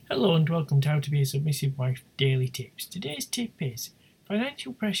Hello and welcome to How to Be a Submissive Wife Daily Tips. Today's tip is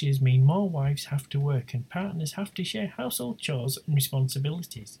financial pressures mean more wives have to work and partners have to share household chores and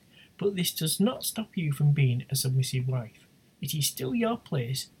responsibilities. But this does not stop you from being a submissive wife. It is still your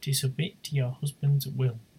place to submit to your husband's will.